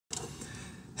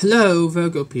Hello,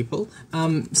 Virgo people.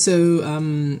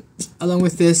 Along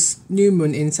with this new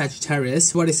moon in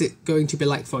Sagittarius, what is it going to be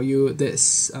like for you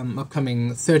this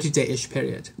upcoming 30-day-ish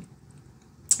period?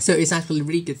 So it's actually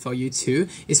really good for you too.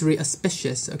 It's really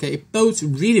auspicious. Okay, it bodes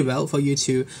really well for you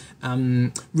to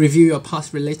review your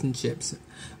past relationships.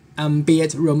 Be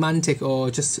it romantic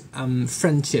or just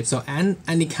friendships or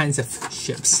any kinds of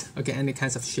ships, okay, any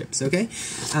kinds of ships, okay,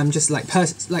 just like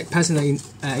personal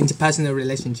interpersonal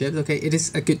relationships, okay. It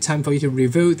is a good time for you to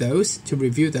review those,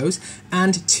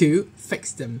 and to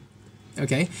fix them,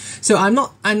 okay. So I'm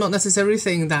not necessarily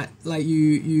saying that like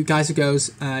you guys or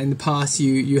girls in the past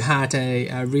you had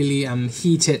a really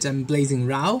heated and blazing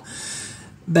row,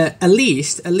 but at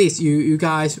least you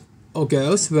guys or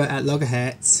girls were at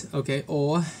loggerheads, okay,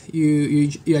 or you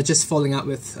are just falling out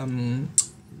with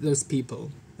those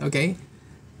people, okay,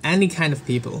 any kinds of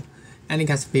people,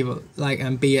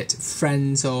 like be it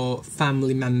friends or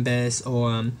family members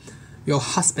or your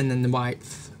husband and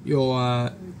wife,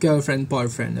 your girlfriend,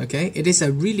 boyfriend, okay. It is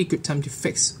a really good time to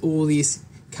fix all these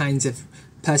kinds of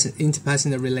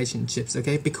interpersonal relationships,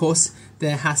 okay, because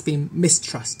there has been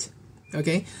mistrust.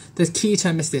 Okay, the key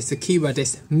term is this. The key word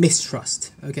is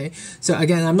mistrust. Okay, so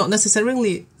again, I'm not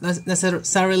necessarily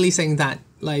saying that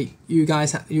like you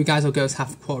guys or girls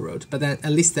have quarreled, but then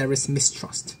at least there is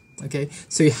mistrust. Okay,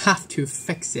 so you have to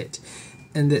fix it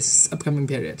in this upcoming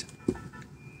period,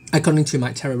 according to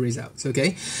my tarot results.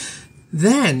 Okay,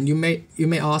 then you may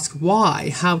ask why?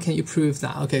 How can you prove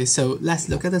that? Okay, so let's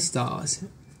look at the stars.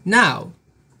 Now,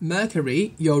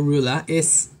 Mercury, your ruler,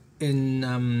 is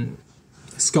in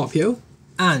Scorpio,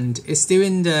 and is still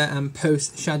in the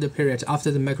post-shadow period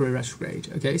after the Mercury retrograde,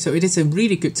 okay? So it is a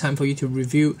really good time for you to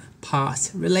review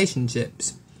past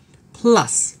relationships.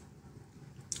 Plus,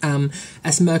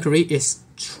 as Mercury is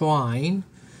trine,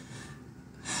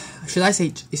 should I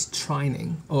say it's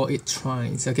trining or it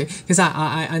trines, okay? Because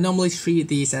I normally treat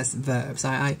these as verbs.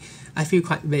 I feel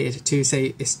quite weird to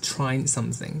say it's trine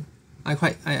something.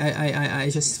 I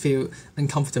just feel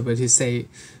uncomfortable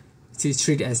to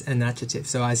treat it as an adjective,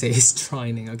 so I say it's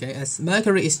trining, okay? As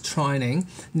Mercury is trining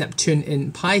Neptune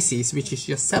in Pisces, which is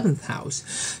your 7th house,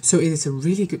 so it is a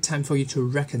really good time for you to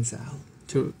reconcile,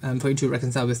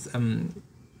 with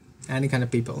any kind of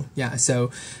people. Yeah,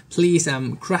 so please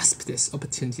grasp this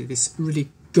opportunity, this really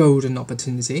golden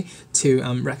opportunity to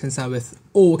reconcile with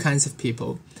all kinds of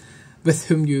people with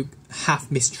whom you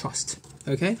have mistrust,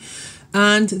 okay?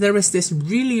 And there is this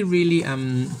really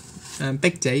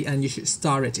big day, and you should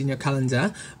start it in your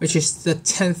calendar, which is the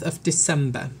 10th of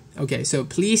December. Okay, so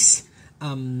please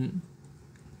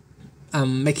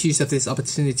make use of this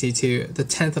opportunity to the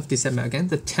 10th of December, again,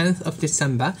 the 10th of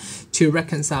December, to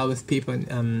reconcile with people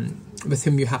with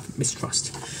whom you have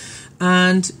mistrust.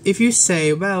 And if you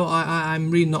say, well, I'm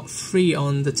really not free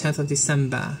on the 10th of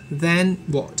December, then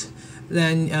what?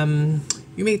 Then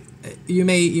you may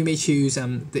choose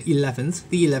the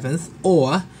 11th,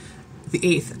 or the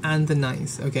 8th and the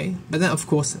 9th, okay? But then, of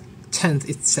course, 10th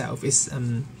itself is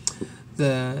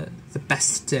the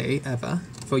best day ever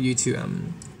for you to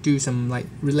do some like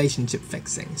relationship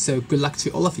fixing. So good luck to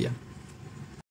all of you.